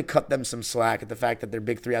course, you have to cut them some slack at the fact that their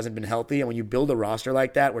big three hasn't been healthy. And when you build a roster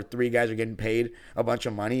like that, where three guys are getting paid a bunch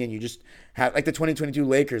of money, and you just have, like the 2022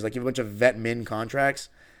 Lakers, like you have a bunch of vet min contracts,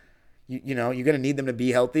 you know, you're going to need them to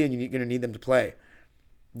be healthy, and you're going to need them to play.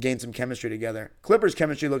 Gain some chemistry together. Clippers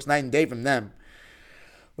chemistry looks night and day from them.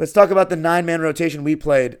 Let's talk about the 9-man rotation we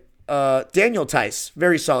played. Daniel Tice,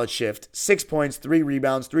 very solid shift. 6 points, 3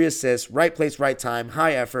 rebounds, 3 assists, right place, right time,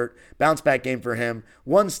 high effort, bounce back game for him.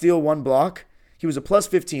 1 steal, 1 block. He was a plus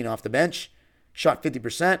 15 off the bench, shot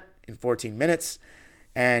 50% in 14 minutes.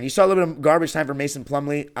 And you saw a little bit of garbage time for Mason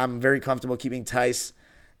Plumlee. I'm very comfortable keeping Tice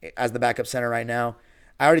as the backup center right now.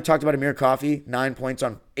 I already talked about Amir Coffey, 9 points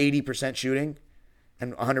on 80% shooting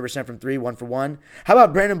and 100% from 3, 1 for 1. How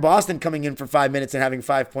about Brandon Boston coming in for 5 minutes and having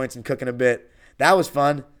 5 points and cooking a bit? That was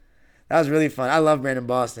fun. That was really fun. I love Brandon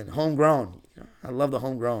Boston. Homegrown. I love the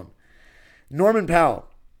homegrown. Norman Powell.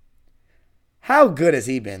 How good has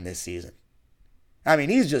he been this season? I mean,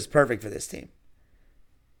 he's just perfect for this team.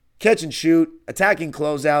 Catch and shoot, attacking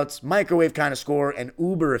closeouts, microwave kind of score, and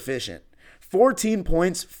uber efficient. 14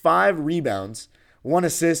 points, 5 rebounds, 1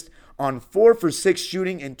 assist on 4 for 6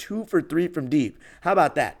 shooting and 2 for 3 from deep. How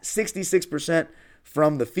about that? 66%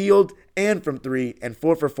 from the field and from 3 and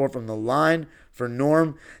 4 for 4 from the line for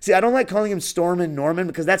Norm. See, I don't like calling him Stormin' Norman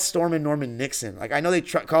because that's Stormin' Norman Nixon. Like, I know they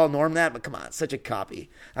call Norm that, but come on, it's such a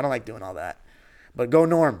copy. I don't like doing all that. But go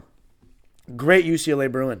Norm. Great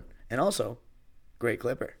UCLA Bruin. And also, great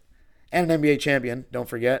Clipper. And an NBA champion, don't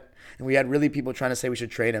forget. And we had really people trying to say we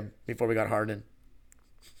should trade him before we got Harden.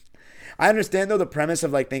 I understand, though, the premise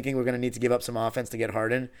of like thinking we're going to need to give up some offense to get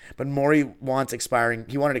Harden. But Morey wanted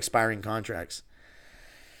expiring contracts.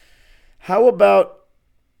 How about,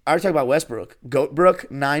 I already talked about Westbrook.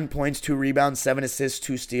 Goatbrook, 9 points, 2 rebounds, 7 assists,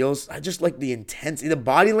 2 steals. I just like the intensity. The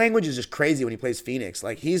body language is just crazy when he plays Phoenix.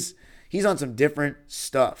 Like, he's on some different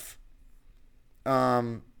stuff.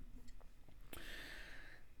 And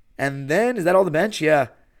then, is that all the bench? Yeah.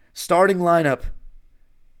 Starting lineup.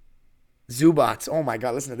 Zubats. Oh my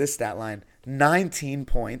God, listen to this stat line. 19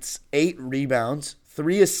 points, 8 rebounds,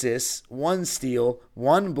 3 assists, 1 steal,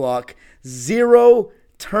 1 block, 0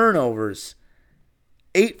 turnovers.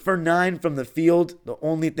 8 for 9 from the field. The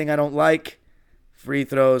only thing I don't like, free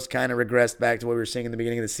throws kind of regressed back to what we were seeing in the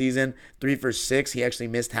beginning of the season. 3 for 6. He actually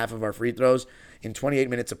missed half of our free throws in 28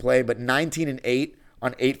 minutes of play, but 19 and 8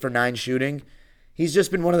 on 8 for 9 shooting. He's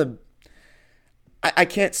just been one of the... I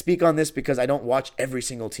can't speak on this because I don't watch every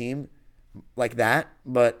single team like that,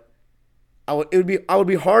 but I would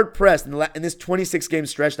be hard pressed in this 26 game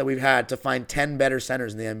stretch that we've had to find 10 better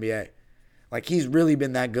centers in the NBA. Like, he's really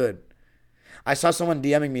been that good. I saw someone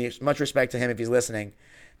DMing me, much respect to him if he's listening,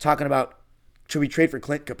 talking about should we trade for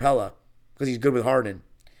Clint Capella because he's good with Harden.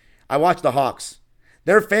 I watch the Hawks.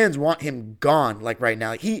 Their fans want him gone, like right now.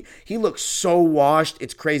 Like he looks so washed,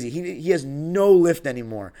 it's crazy. He has no lift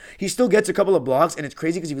anymore. He still gets a couple of blocks, and it's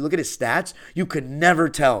crazy because if you look at his stats, you could never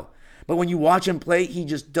tell. But when you watch him play, he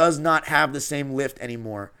just does not have the same lift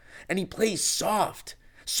anymore. And he plays soft.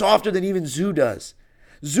 Softer than even Zoo does.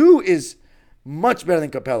 Zoo is much better than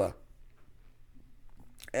Capella.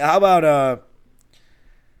 How about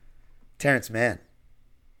Terrence Mann?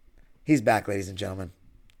 He's back, ladies and gentlemen.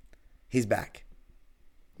 He's back.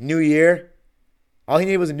 New year. All he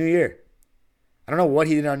needed was a new year. I don't know what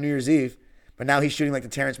he did on New Year's Eve, but now he's shooting like the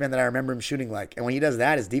Terrence Mann that I remember him shooting like. And when he does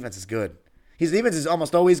that, his defense is good. His defense is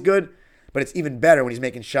almost always good, but it's even better when he's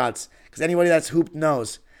making shots. Because anybody that's hooped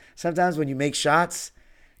knows. Sometimes when you make shots,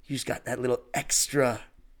 You just got that little extra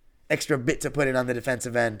bit to put in on the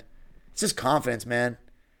defensive end. It's just confidence, man.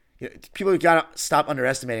 People got to stop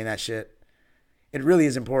underestimating that shit. It really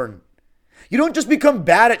is important. You don't just become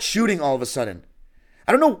bad at shooting all of a sudden.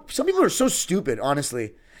 I don't know. Some people are so stupid,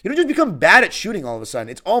 honestly. You don't just become bad at shooting all of a sudden.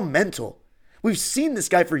 It's all mental. We've seen this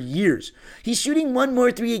guy for years. He's shooting 1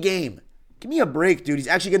 more 3 a game. Give me a break, dude. He's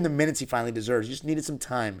actually getting the minutes he finally deserves. He just needed some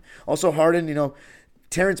time. Also, Harden,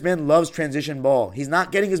 Terrence Mann loves transition ball. He's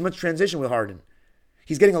not getting as much transition with Harden.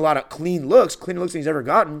 He's getting a lot of cleaner looks than he's ever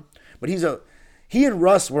gotten. But he and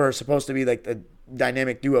Russ were supposed to be like the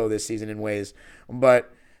dynamic duo this season in ways.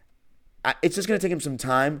 But it's just going to take him some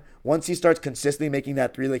time. Once he starts consistently making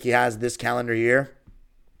that 3 like he has this calendar year,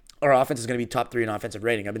 our offense is going to be top 3 in offensive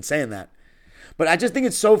rating. I've been saying that. But I just think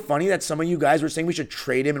it's so funny that some of you guys were saying we should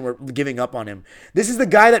trade him and we're giving up on him. This is the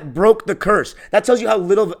guy that broke the curse. That tells you how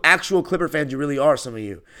little of actual Clipper fans you really are, some of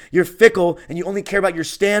you. You're fickle and you only care about your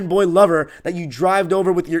stand boy lover that you drived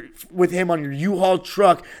over with him on your U-Haul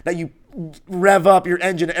truck that you rev up your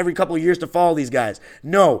engine every couple of years to follow these guys.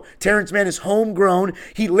 No, Terrence Mann is homegrown.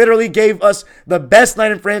 He literally gave us the best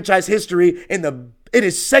night in franchise history in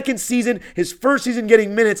his second season, his first season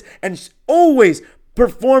getting minutes, and always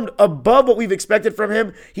performed above what we've expected from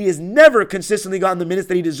him. He has never consistently gotten the minutes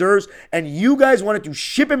that he deserves, and you guys wanted to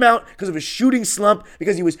ship him out because of a shooting slump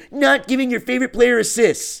because he was not giving your favorite player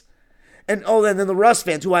assists. And then the Russ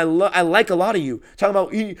fans, who I like a lot of you, talking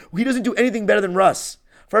about he doesn't do anything better than Russ.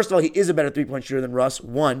 First of all, he is a better three-point shooter than Russ,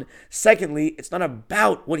 1. Secondly, it's not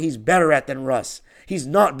about what he's better at than Russ. He's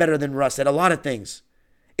not better than Russ at a lot of things.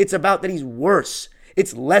 It's about that he's worse.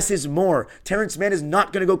 It's less is more. Terrence Mann is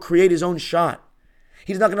not going to go create his own shot.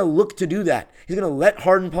 He's not going to look to do that. He's going to let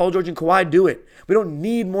Harden, Paul George, and Kawhi do it. We don't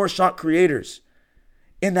need more shot creators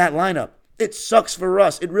in that lineup. It sucks for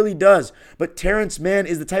us. It really does. But Terrence Mann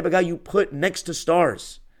is the type of guy you put next to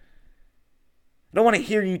stars. I don't want to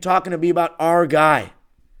hear you talking to me about our guy.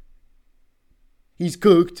 He's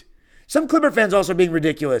cooked. Some Clipper fans also are being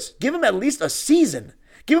ridiculous. Give him at least a season.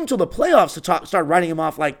 Give him till the playoffs to start writing him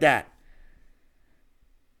off like that.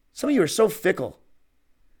 Some of you are so fickle.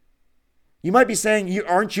 You might be saying,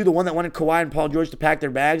 aren't you the one that wanted Kawhi and Paul George to pack their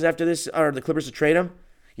bags after this, or the Clippers to trade him?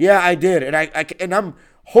 Yeah, I did, and I'm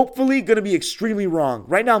hopefully going to be extremely wrong.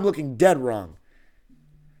 Right now, I'm looking dead wrong.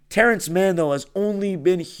 Terrence Mann, though, has only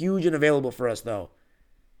been huge and available for us, though.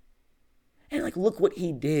 And, look what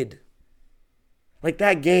he did.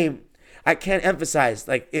 That game, I can't emphasize,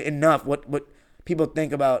 enough what people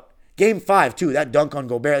think about Game 5, too, that dunk on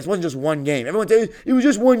Gobert. It wasn't just one game. Everyone says it was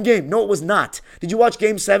just one game. No, it was not. Did you watch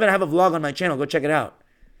Game 7? I have a vlog on my channel. Go check it out.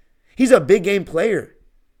 He's a big game player.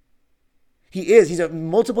 He is. He's a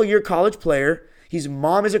multiple-year college player. His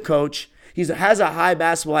mom is a coach. He has a high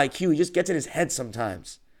basketball IQ. He just gets in his head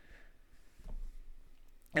sometimes.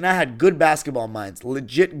 And I had good basketball minds,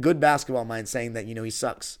 legit good basketball minds saying that, he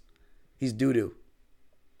sucks. He's doo-doo.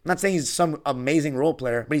 I'm not saying he's some amazing role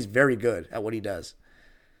player, but he's very good at what he does.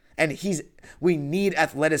 And we need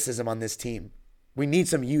athleticism on this team. We need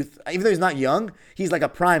some youth. Even though he's not young, he's like a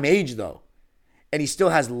prime age though. And he still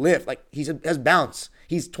has lift. He has bounce.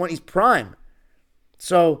 He's prime.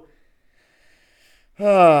 So,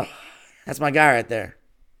 that's my guy right there.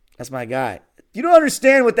 That's my guy. You don't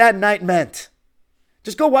understand what that night meant.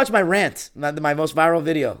 Just go watch my rant, my most viral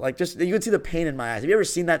video. You can see the pain in my eyes. Have you ever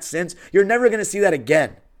seen that since? You're never going to see that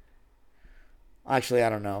again. Actually, I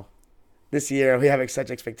don't know. This year, we have such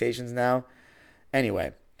expectations now.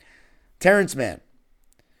 Anyway, Terrence Mann,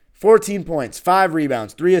 14 points, 5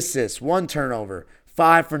 rebounds, 3 assists, 1 turnover,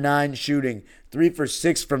 5 for 9 shooting, 3 for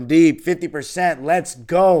 6 from deep, 50%. Let's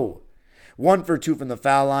go. 1 for 2 from the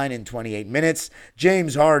foul line in 28 minutes.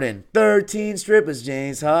 James Harden, 13 strippers.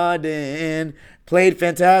 James Harden played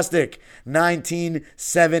fantastic. 19,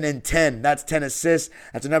 7, and 10. That's 10 assists.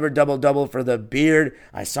 That's another double-double for the Beard.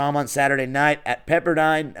 I saw him on Saturday night at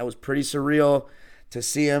Pepperdine. That was pretty surreal to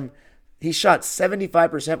see him. He shot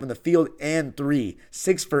 75% from the field and 3.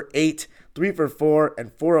 6 for 8, 3 for 4,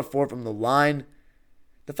 and 4 of 4 from the line.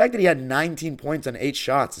 The fact that he had 19 points on 8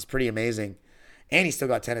 shots is pretty amazing. And he still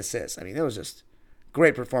got 10 assists. I mean, it was just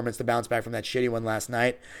great performance to bounce back from that shitty one last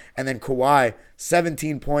night. And then Kawhi,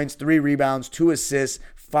 17 points, 3 rebounds, 2 assists,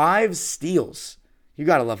 5 steals. You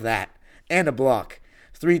got to love that. And a block.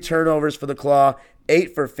 3 turnovers for the Claw,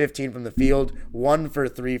 8 for 15 from the field, 1 for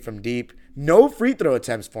 3 from deep. No free throw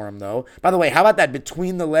attempts for him, though. By the way, how about that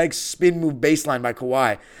between the legs spin move baseline by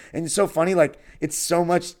Kawhi? And it's so funny, it's so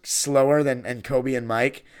much slower than Kobe and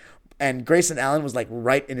Mike. And Grayson Allen was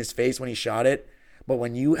right in his face when he shot it. But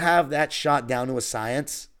when you have that shot down to a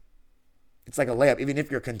science, it's like a layup, even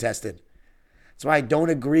if you're contested. That's why I don't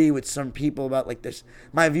agree with some people about like this.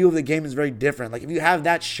 My view of the game is very different. Like if you have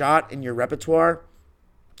that shot in your repertoire,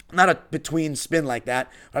 not a between spin like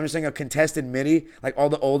that, but I'm just saying a contested midi, like all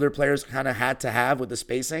the older players kind of had to have with the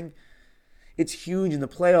spacing. It's huge in the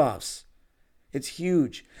playoffs. It's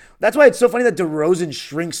huge. That's why it's so funny that DeRozan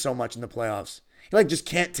shrinks so much in the playoffs. He like just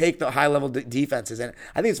can't take the high level defenses, and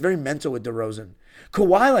I think it's very mental with DeRozan.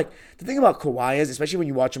 Kawhi, like the thing about Kawhi is, especially when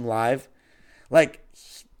you watch him live, like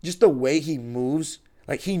just the way he moves,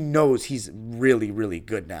 like he knows he's really, really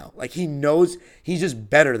good now. Like he knows he's just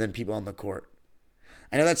better than people on the court.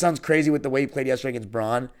 I know that sounds crazy with the way he played yesterday against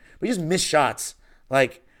Braun, but he just missed shots.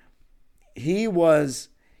 Like he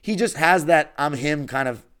just has that I'm him kind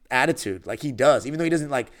of attitude. Like he does, even though he doesn't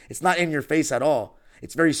like, it's not in your face at all.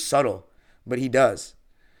 It's very subtle, but he does.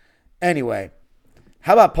 Anyway,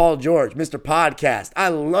 how about Paul George, Mr. Podcast? I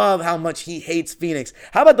love how much he hates Phoenix.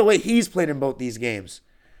 How about the way he's played in both these games?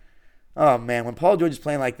 Oh man, when Paul George is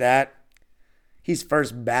playing like that, he's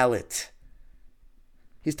first ballot.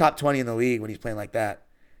 He's top 20 in the league when he's playing like that.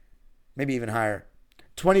 Maybe even higher.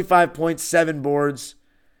 25 points, 7 boards,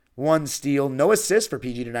 1 steal. No assists for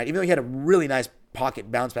PG tonight, even though he had a really nice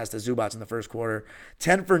pocket bounce pass to Zubats in the first quarter.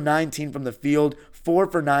 10 for 19 from the field,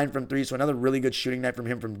 4 for 9 from 3, so another really good shooting night from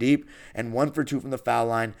him from deep, and 1 for 2 from the foul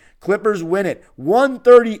line. Clippers win it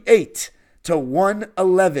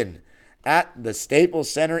 138-111 at the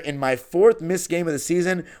Staples Center in my 4th missed game of the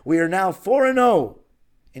season. We are now 4-0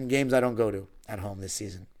 in games I don't go to at home this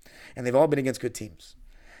season, and they've all been against good teams.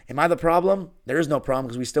 Am I the problem? There is no problem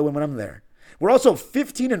because we still win when I'm there. We're also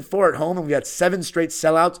 15-4 at home, and we had 7 straight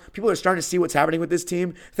sellouts. People are starting to see what's happening with this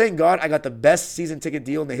team. Thank God I got the best season ticket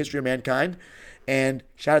deal in the history of mankind. And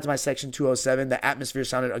shout out to my Section 207. The atmosphere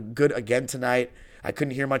sounded good again tonight. I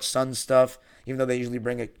couldn't hear much Suns stuff, even though they usually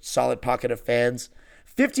bring a solid pocket of fans.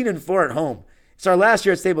 15-4 at home. It's our last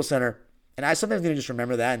year at Staples Center, and I sometimes need to just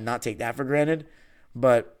remember that and not take that for granted.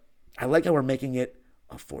 But I like how we're making it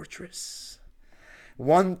a fortress.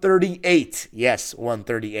 138. Yes,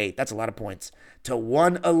 138. That's a lot of points. To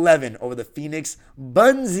 111 over the Phoenix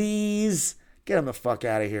Bunsies. Get them the fuck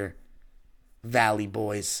out of here. Valley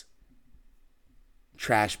boys.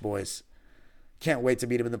 Trash boys. Can't wait to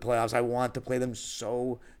beat them in the playoffs. I want to play them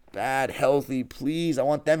so bad. Healthy, please. I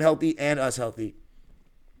want them healthy and us healthy.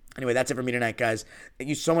 Anyway, that's it for me tonight, guys. Thank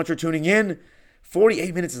you so much for tuning in.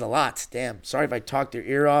 48 minutes is a lot. Damn. Sorry if I talked your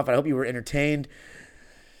ear off. I hope you were entertained.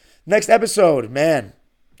 Next episode, man.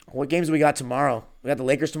 What games do we got tomorrow? We got the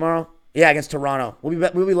Lakers tomorrow? Yeah, against Toronto.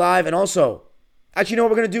 We'll be live. And also, actually, you know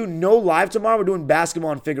what we're going to do? No live tomorrow. We're doing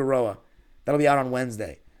basketball in Figueroa. That'll be out on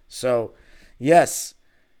Wednesday. So, yes.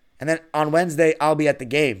 And then on Wednesday, I'll be at the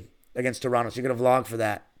game against Toronto. So you're going to vlog for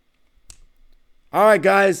that. All right,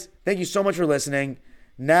 guys. Thank you so much for listening.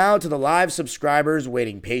 Now to the live subscribers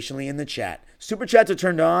waiting patiently in the chat. Super chats are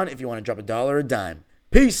turned on if you want to drop $1 or a dime.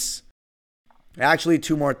 Peace. Actually,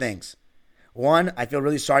 2 more things. One, I feel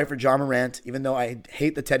really sorry for John Morant. Even though I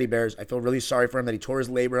hate the Teddy Bears, I feel really sorry for him that he tore his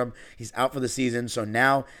labrum. He's out for the season. So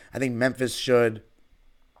now I think Memphis should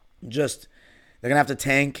they're going to have to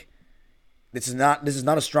tank. This is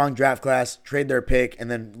not a strong draft class. Trade their pick.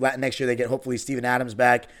 And then next year they get hopefully Steven Adams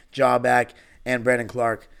back, Ja back, and Brandon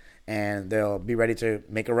Clark. And they'll be ready to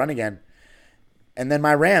make a run again. And then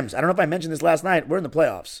my Rams. I don't know if I mentioned this last night. We're in the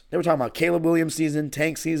playoffs. They were talking about Caleb Williams season,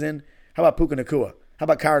 tank season. How about Puka Nacua? How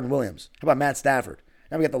about Kyron Williams? How about Matt Stafford?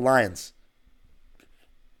 Now we got the Lions.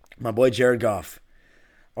 My boy Jared Goff.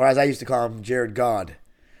 Or as I used to call him, Jared God.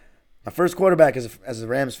 My first quarterback as a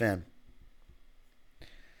Rams fan.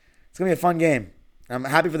 It's going to be a fun game. I'm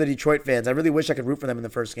happy for the Detroit fans. I really wish I could root for them in the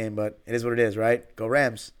first game, but it is what it is, right? Go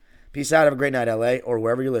Rams. Peace out. Have a great night, LA, or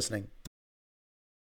wherever you're listening.